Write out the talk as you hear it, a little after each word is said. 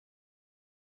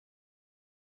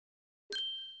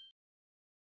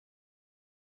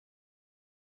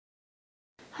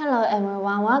Hello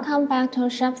everyone, welcome back to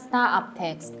Sharpstar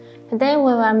Optics. Today we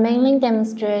will mainly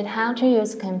demonstrate how to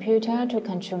use a computer to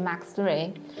control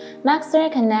MARKIII.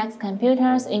 MARKIII connects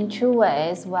computers in two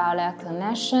ways, wireless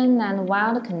connection and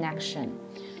wired connection.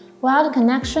 Wired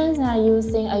connections are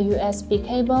using a USB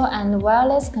cable and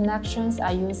wireless connections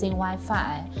are using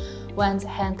Wi-Fi. When the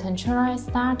hand controller is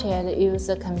started, use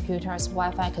the computer's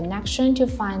Wi-Fi connection to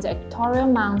find the editorial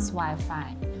mount's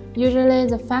Wi-Fi. Usually,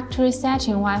 the factory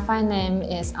setting Wi-Fi name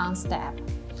is on step.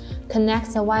 Connect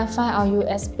the Wi-Fi or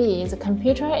USB. The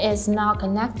computer is now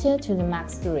connected to the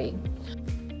MARKIII.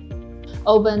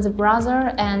 Open the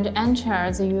browser and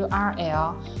enter the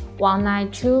URL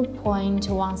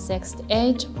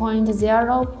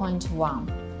 192.168.0.1.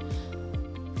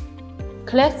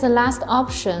 Click the last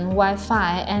option,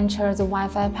 Wi-Fi, enter the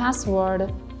Wi-Fi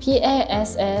password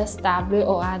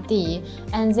PASSWORD,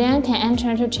 and then can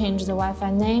enter to change the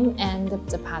Wi-Fi name and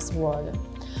the password.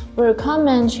 We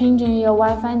recommend changing your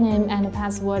Wi-Fi name and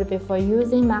password before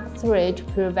using MARKIII to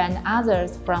prevent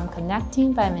others from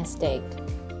connecting by mistake.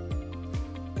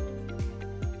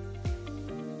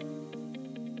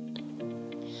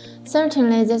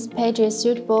 Certainly, this page is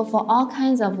suitable for all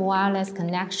kinds of wireless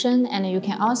connection, and you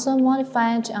can also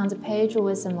modify it on the page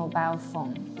with a mobile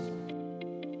phone.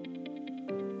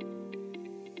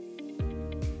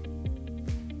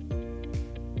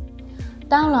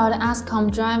 Download Ascomb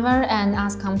driver and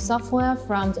Ascomb software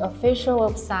from the official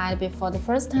website before the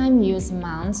first time use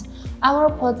mount. I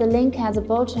will put the link at the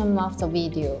bottom of the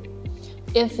video.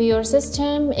 If your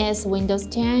system is Windows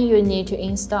 10, you need to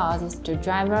install these two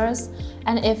drivers,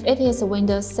 and if it is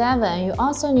Windows 7, you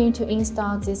also need to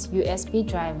install this USB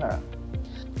driver.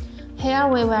 Here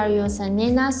we will use a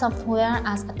NINA software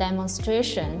as a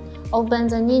demonstration. Open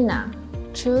the NINA.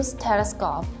 Choose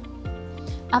Telescope.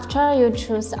 After you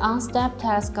choose the on-step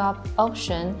telescope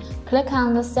option, click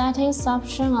on the Settings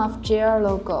option of GEAR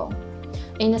logo.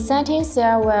 In the settings,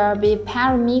 there will be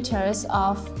parameters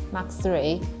of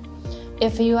MARKIII.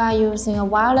 If you are using a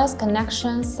wireless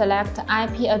connection, select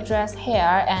IP address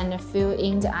here and fill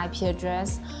in the IP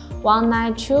address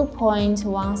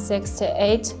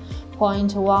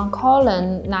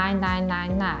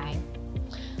 192.168.1:9999.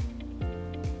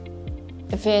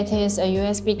 If it is a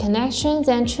USB connection,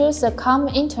 then choose the COM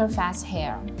interface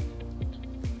here.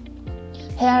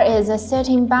 Here is the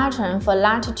setting button for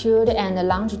latitude and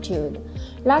longitude.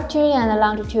 Latitude and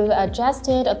longitude are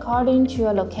adjusted according to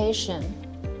your location.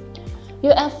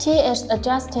 UFT is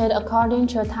adjusted according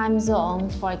to your time zone.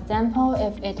 For example,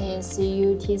 if it is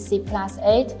UTC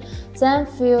 +8, then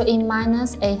fill in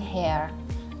 -8 here.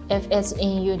 If it's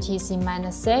in UTC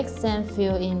 -6, then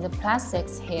fill in the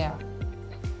 +6 here.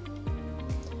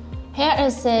 Here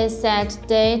it says set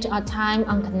date or time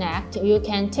on connect. You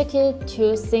can tick it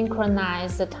to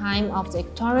synchronize the time of the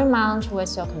editorial mount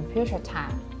with your computer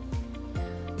time.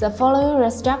 The following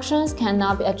restrictions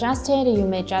cannot be adjusted. You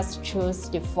may just choose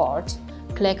default.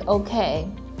 Click OK.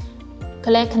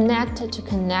 Click Connect to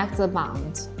connect the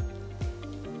mount.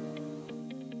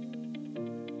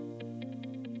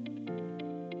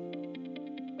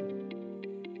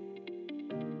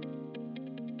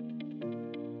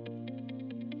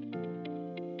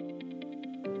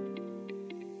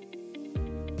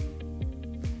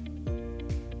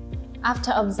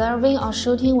 After observing or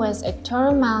shooting with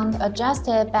editorial mount, adjust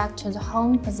it back to the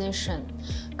home position.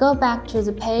 Go back to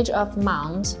the page of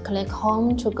mount, click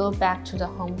Home to go back to the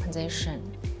home position.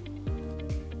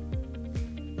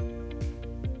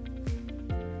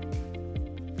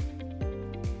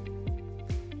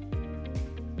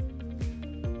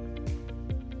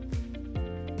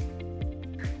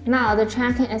 Now the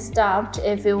tracking is stopped.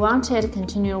 If you want it to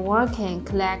continue working,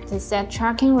 click the Set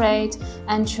Tracking Rate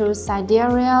and choose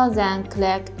Sidereal, then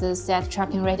click the Set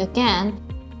Tracking Rate again.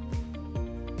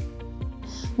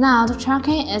 Now the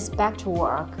tracking is back to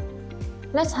work.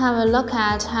 Let's have a look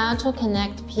at how to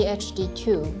connect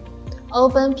PHD2.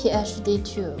 Open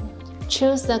PHD2.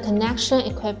 Choose the connection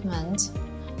equipment.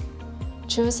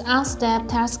 Choose on-step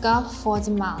telescope for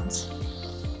the mount.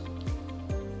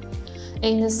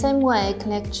 In the same way,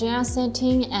 click GEAR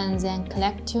setting and then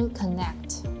click to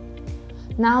connect.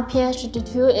 Now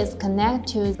PHD2 is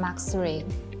connected to MARKIII.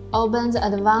 Open the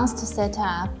advanced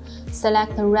setup.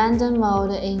 Select the random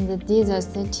mode in the Dither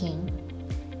setting.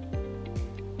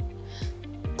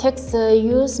 Tick the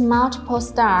Use multiple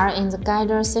star in the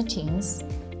guider settings.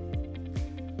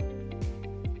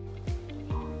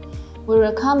 We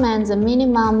recommend the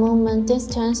minimum movement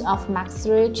distance of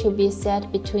MARKIII to be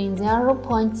set between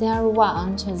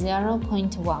 0.01 to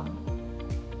 0.1.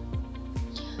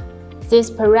 These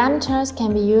parameters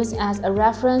can be used as a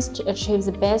reference to achieve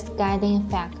the best guiding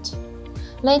effect.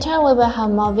 Later we will have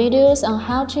more videos on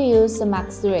how to use the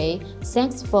MARKIII.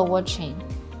 Thanks for watching.